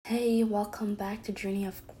Hey, welcome back to Journey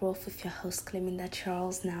of Growth with your host Cleminda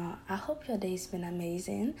Charles. Now, I hope your day's been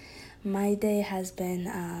amazing. My day has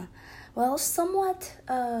been, somewhat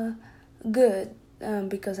good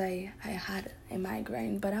because I had a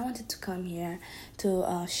migraine, but I wanted to come here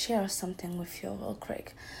to share something with you real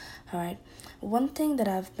quick. All right, one thing that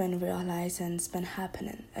I've been realizing has been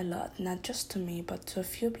happening a lot, not just to me, but to a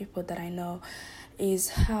few people that I know, is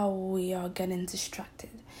how we are getting distracted.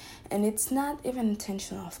 And it's not even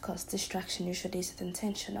intentional, of course. Distraction usually isn't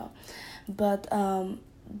intentional. But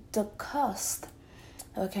the cost,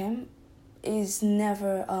 okay, is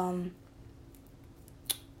never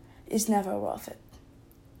is never worth it.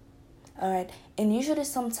 All right, and usually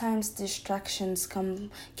sometimes distractions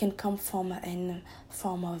can come from in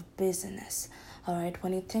form of business. All right,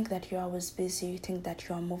 when you think that you're always busy, you think that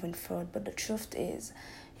you are moving forward, but the truth is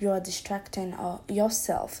you are distracting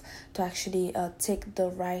yourself to actually take the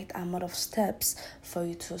right amount of steps for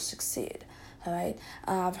you to succeed. All right,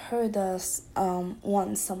 I've heard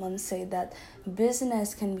once someone say that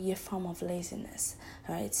business can be a form of laziness.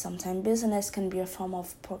 All right, sometimes business can be a form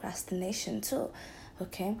of procrastination too.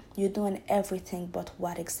 Okay, you're doing everything but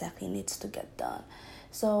what exactly needs to get done.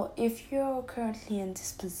 So if you're currently in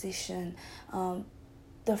this position,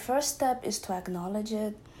 the first step is to acknowledge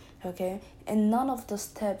it, okay, and none of the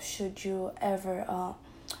steps should you ever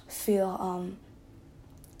feel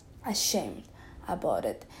ashamed about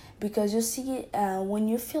it, because you see, when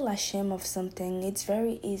you feel ashamed of something, it's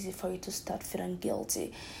very easy for you to start feeling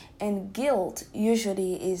guilty, and guilt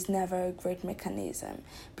usually is never a great mechanism,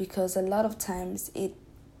 because a lot of times it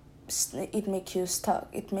make you stuck,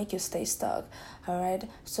 it make you stay stuck. All right,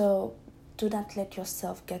 so do not let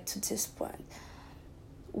yourself get to this point.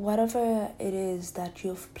 Whatever it is that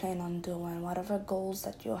you've planned on doing, whatever goals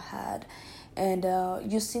that you had, and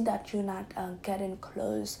you see that you're not getting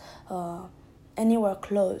close, anywhere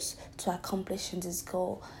close to accomplishing this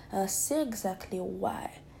goal, see exactly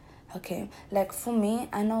why. Okay, like for me,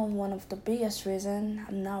 I know one of the biggest reason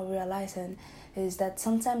I'm now realizing is that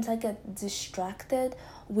sometimes I get distracted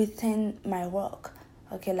within my work.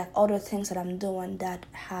 Okay, like other things that I'm doing that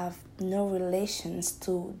have no relations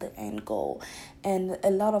to the end goal, and a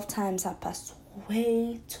lot of times I pass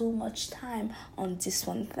way too much time on this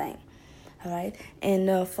one thing. All right,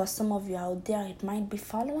 and for some of you out there, it might be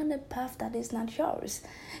following a path that is not yours,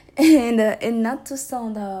 and not to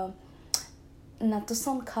sound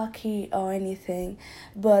cocky or anything,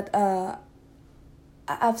 but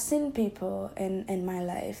I've seen people in my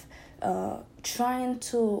life trying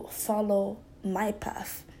to follow my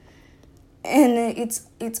path, and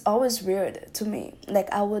it's always weird to me.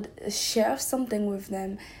 Like, I would share something with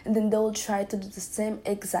them, and then they'll try to do the same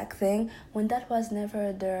exact thing when that was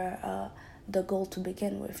never their the goal to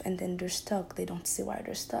begin with, and then they're stuck. They don't see why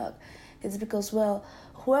they're stuck. It's because, well,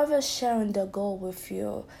 whoever's sharing the goal with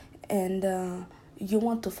you, and you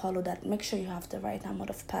want to follow that, make sure you have the right amount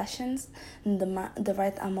of passions and the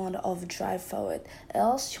right amount of drive for it.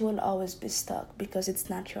 Else you will always be stuck because it's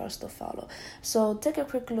not yours to follow. So take a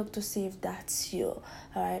quick look to see if that's you.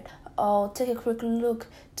 All right, or take a quick look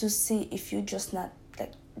to see if you just not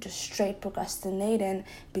like just straight procrastinating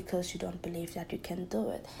because you don't believe that you can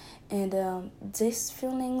do it. And these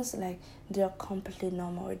feelings, like, they're completely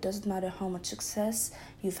normal. It doesn't matter how much success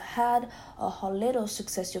you've had or how little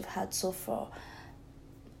success you've had so far.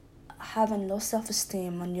 Having low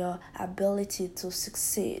self-esteem on your ability to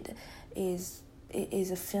succeed is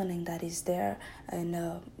a feeling that is there,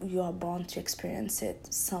 and you are born to experience it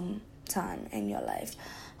sometime in your life.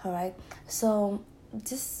 All right, so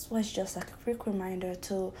this was just like a quick reminder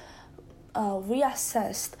to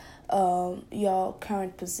reassess your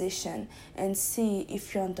current position and see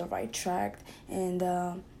if you're on the right track,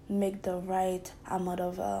 and make the right amount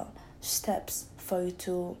of steps for you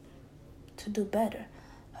to do better.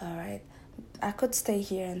 All right, I could stay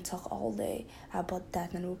here and talk all day about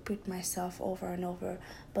that and repeat myself over and over,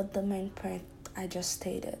 but the main point I just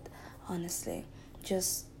stated, honestly,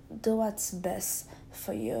 just do what's best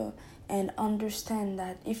for you, and understand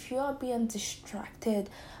that if you are being distracted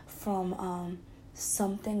from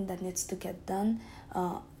something that needs to get done,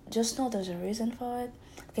 just know there's a reason for it.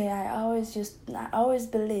 Okay, I always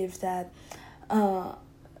believe that uh,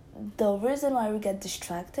 the reason why we get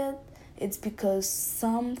distracted, it's because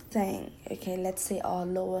something, okay, let's say our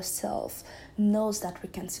lower self, knows that we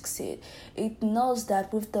can succeed. It knows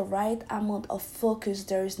that with the right amount of focus,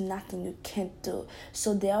 there is nothing you can't do.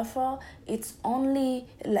 So therefore, its only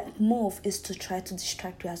move is to try to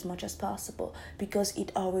distract you as much as possible, because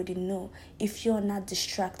it already know if you're not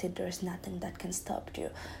distracted, there is nothing that can stop you.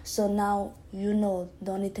 So now you know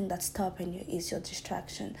the only thing that's stopping you is your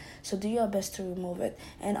distraction. So do your best to remove it,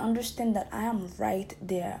 and understand that I am right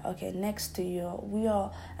there, okay, next to you. We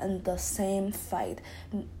are in the same fight.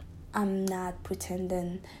 I'm not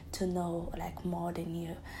pretending to know like more than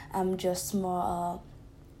you. I'm just more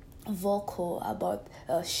vocal about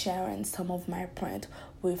sharing some of my point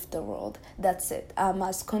with the world. That's it. I'm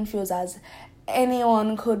as confused as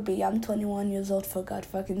anyone could be. I'm 21 years old, for God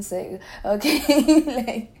fucking sake. Okay,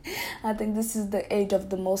 like I think this is the age of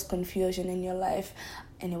the most confusion in your life.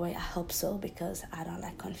 Anyway, I hope so, because I don't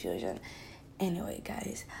like confusion. Anyway,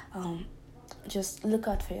 guys, just look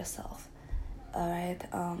out for yourself. All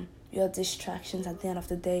right. Your distractions, at the end of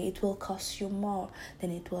the day, it will cost you more than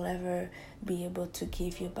it will ever be able to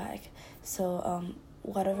give you back. So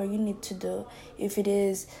whatever you need to do, if it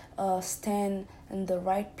is stand in the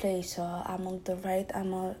right place, or among the right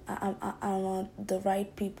among the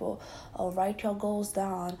right people, or write your goals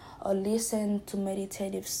down, or listen to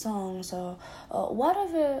meditative songs, or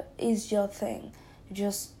whatever is your thing,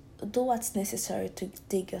 just do what's necessary to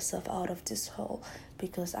dig yourself out of this hole,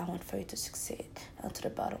 because I want for you to succeed to the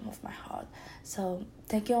bottom of my heart. So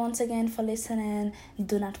thank you once again for listening.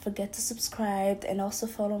 Do not forget to subscribe, and also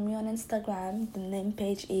follow me on Instagram. The name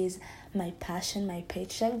page is My Passion, My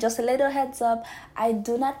Paycheck. Just a little heads up, I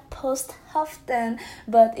do not post often,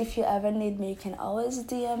 but if you ever need me, you can always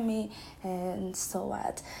DM me, and so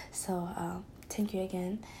what. So thank you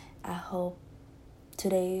again. I hope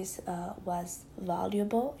today's was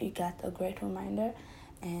valuable. You got a great reminder,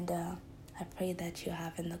 and I pray that you're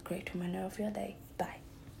having a great remainder of your day.